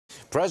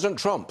President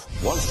Trump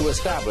wants to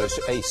establish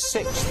a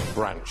sixth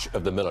branch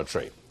of the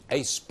military,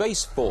 a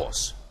space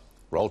force.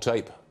 Roll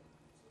tape.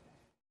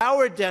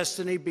 Our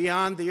destiny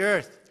beyond the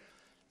Earth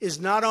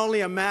is not only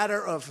a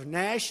matter of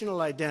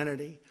national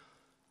identity,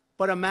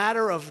 but a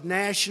matter of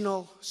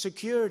national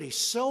security.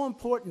 So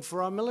important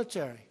for our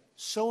military,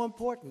 so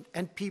important,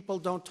 and people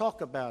don't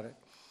talk about it.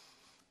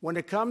 When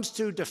it comes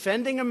to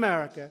defending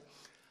America,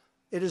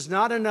 it is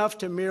not enough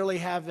to merely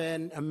have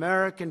an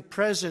American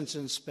presence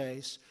in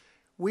space.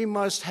 We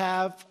must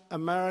have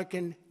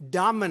American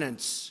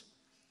dominance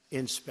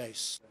in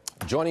space.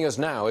 Joining us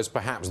now is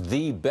perhaps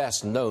the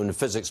best-known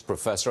physics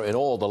professor in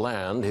all the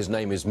land. His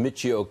name is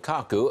Michio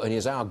Kaku, and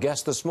he's our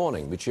guest this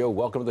morning. Michio,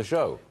 welcome to the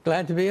show.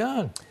 Glad to be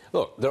on.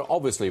 Look, there are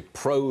obviously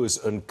pros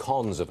and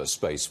cons of a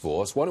space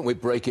force. Why don't we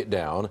break it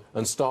down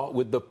and start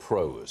with the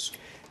pros?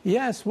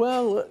 Yes,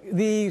 well,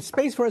 the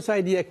Space Force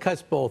idea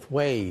cuts both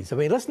ways. I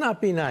mean, let's not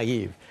be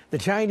naive. The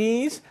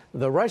Chinese,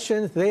 the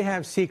Russians, they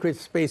have secret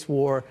space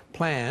war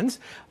plans.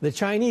 The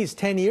Chinese,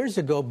 10 years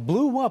ago,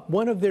 blew up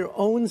one of their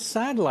own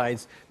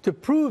satellites to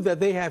prove that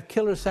they have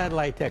killer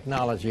satellite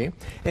technology.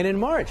 And in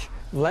March,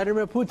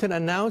 Vladimir Putin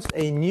announced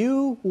a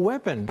new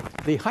weapon,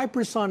 the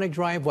hypersonic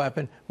drive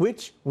weapon,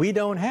 which we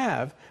don't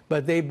have,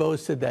 but they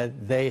boasted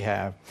that they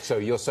have. So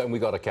you're saying we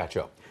got to catch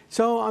up?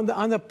 So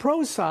on the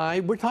pro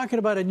side, we're talking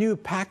about a new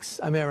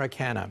Pax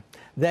Americana.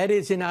 That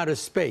is in outer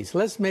space.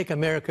 Let's make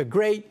America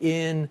great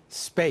in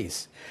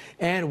space.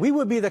 And we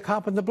would be the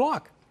cop on the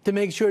block to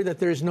make sure that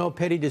there's no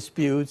petty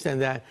disputes and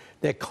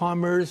that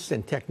commerce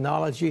and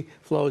technology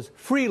flows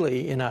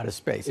freely in outer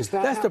space.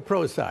 That's the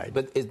pro side.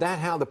 But is that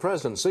how the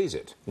president sees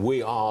it?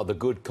 We are the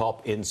good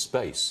cop in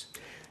space.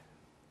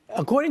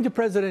 According to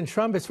President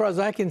Trump, as far as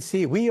I can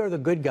see, we are the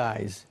good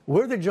guys.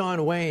 We're the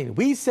John Wayne.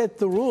 We set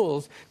the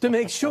rules to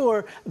make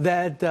sure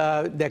that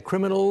that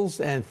criminals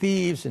and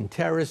thieves and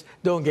terrorists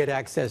don't get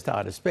access to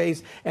outer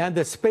space, and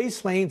the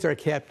space lanes are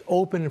kept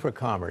open for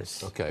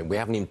commerce. Okay, we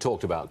haven't even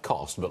talked about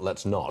cost, but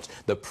let's not.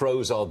 The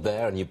pros are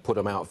there, and you put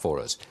them out for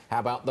us. How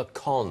about the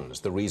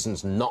cons, the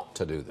reasons not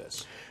to do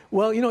this?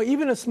 Well, you know,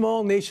 even a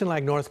small nation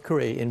like North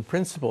Korea, in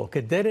principle,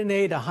 could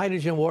detonate a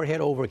hydrogen warhead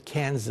over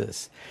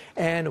Kansas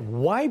and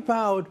wipe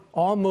out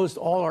almost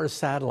all our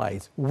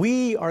satellites.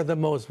 We are the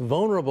most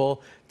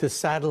vulnerable to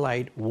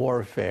satellite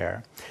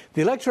warfare.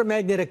 The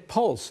electromagnetic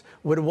pulse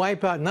would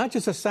wipe out not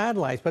just the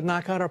satellites, but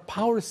knock out our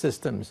power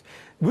systems.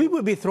 We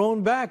would be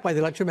thrown back by the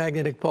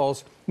electromagnetic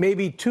pulse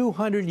maybe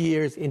 200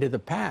 years into the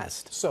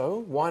past.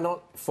 So why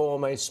not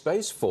form a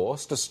space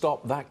force to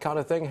stop that kind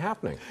of thing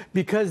happening?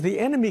 Because the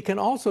enemy can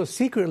also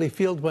secretly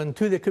field one,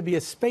 too. There could be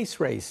a space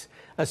race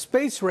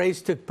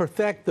to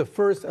perfect the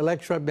first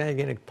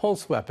electromagnetic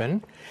pulse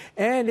weapon.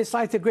 And it's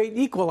like the great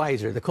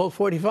equalizer, the Colt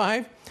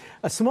 45.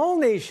 A small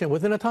nation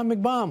with an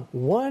atomic bomb,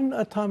 one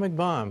atomic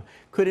bomb,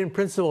 could in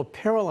principle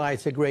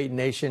paralyze a great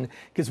nation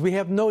because we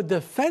have no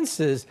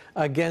defenses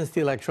against the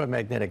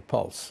electromagnetic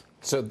pulse.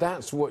 So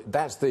that's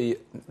the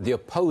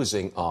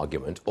opposing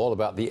argument, all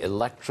about the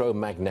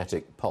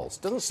electromagnetic pulse.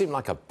 Doesn't seem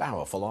like a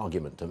powerful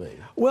argument to me.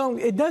 Well,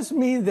 it does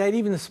mean that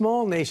even the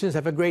small nations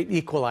have a great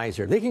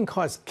equalizer. They can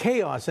cause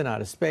chaos in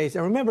outer space.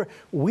 And remember,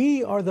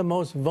 we are the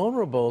most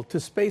vulnerable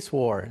to space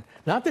war.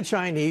 Not the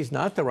Chinese,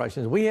 not the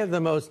Russians. We have the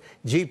most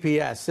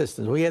GPS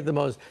systems. We have the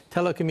most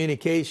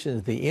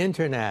telecommunications, the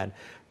internet.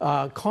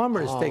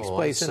 Commerce takes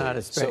place in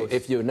outer space. So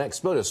if you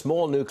explode a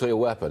small nuclear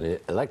weapon, an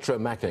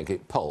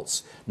electromagnetic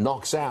pulse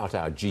knocks out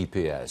our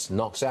GPS,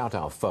 knocks out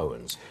our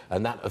phones,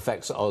 and that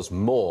affects us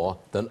more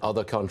than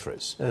other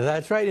countries.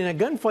 That's right. In a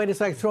gunfight,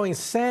 it's like throwing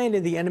sand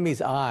in the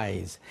enemy's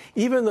eyes.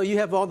 Even though you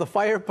have all the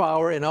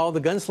firepower and all the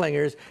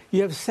gunslingers,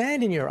 you have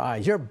sand in your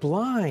eyes. You're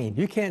blind.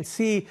 You can't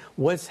see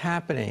what's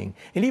happening.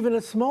 And even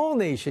a small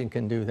nation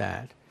can do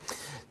that.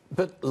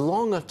 But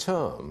longer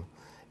term,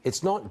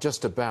 it's not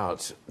just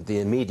about the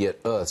immediate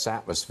Earth's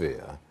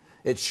atmosphere.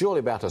 It's surely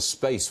about a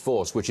space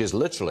force, which is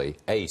literally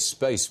a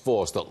space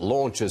force that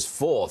launches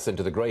forth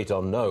into the great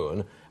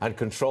unknown and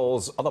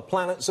controls other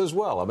planets as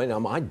well. I mean,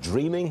 am I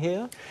dreaming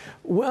here?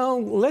 Well,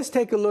 let's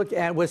take a look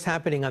at what's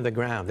happening on the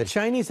ground. The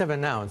Chinese have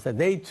announced that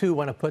they, too,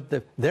 want to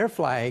put their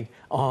flag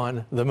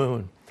on the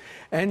moon.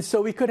 And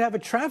so we could have a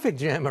traffic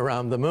jam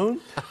around the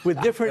moon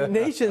with different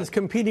nations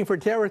competing for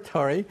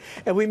territory.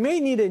 And we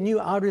may need a new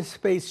outer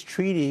space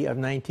treaty of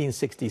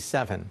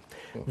 1967.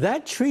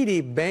 That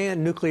treaty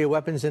banned nuclear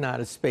weapons in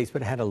outer space,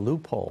 but it had a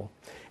loophole.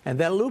 And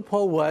that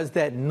loophole was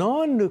that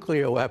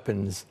non-nuclear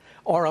weapons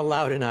are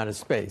allowed in outer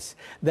space.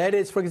 That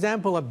is, for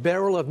example, a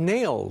barrel of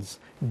nails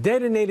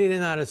detonated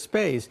in outer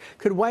space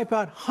could wipe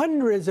out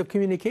hundreds of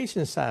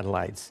communication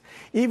satellites.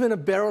 Even a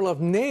barrel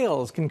of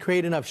nails can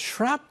create enough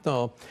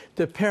shrapnel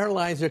to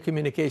paralyze their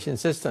communication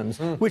systems,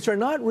 which are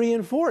not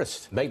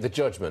reinforced. Make the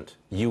judgment.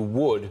 You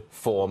would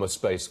form a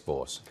space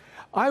force.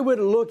 I would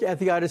look at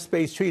the Outer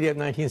Space Treaty of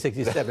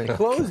 1967.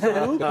 Close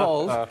the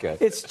loopholes. Okay.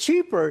 It's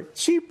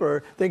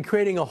cheaper than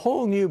creating a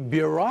whole new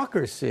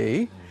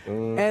bureaucracy.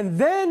 And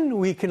then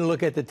we can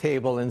look at the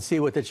table and see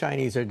what the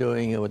Chinese are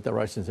doing and what the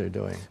Russians are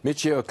doing.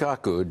 Michio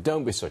Kaku,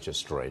 don't be such a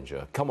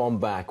stranger. Come on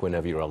back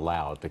whenever you're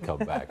allowed to come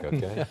back,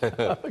 okay?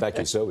 Thank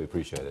you, sir. We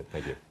appreciate it.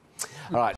 Thank you. All right.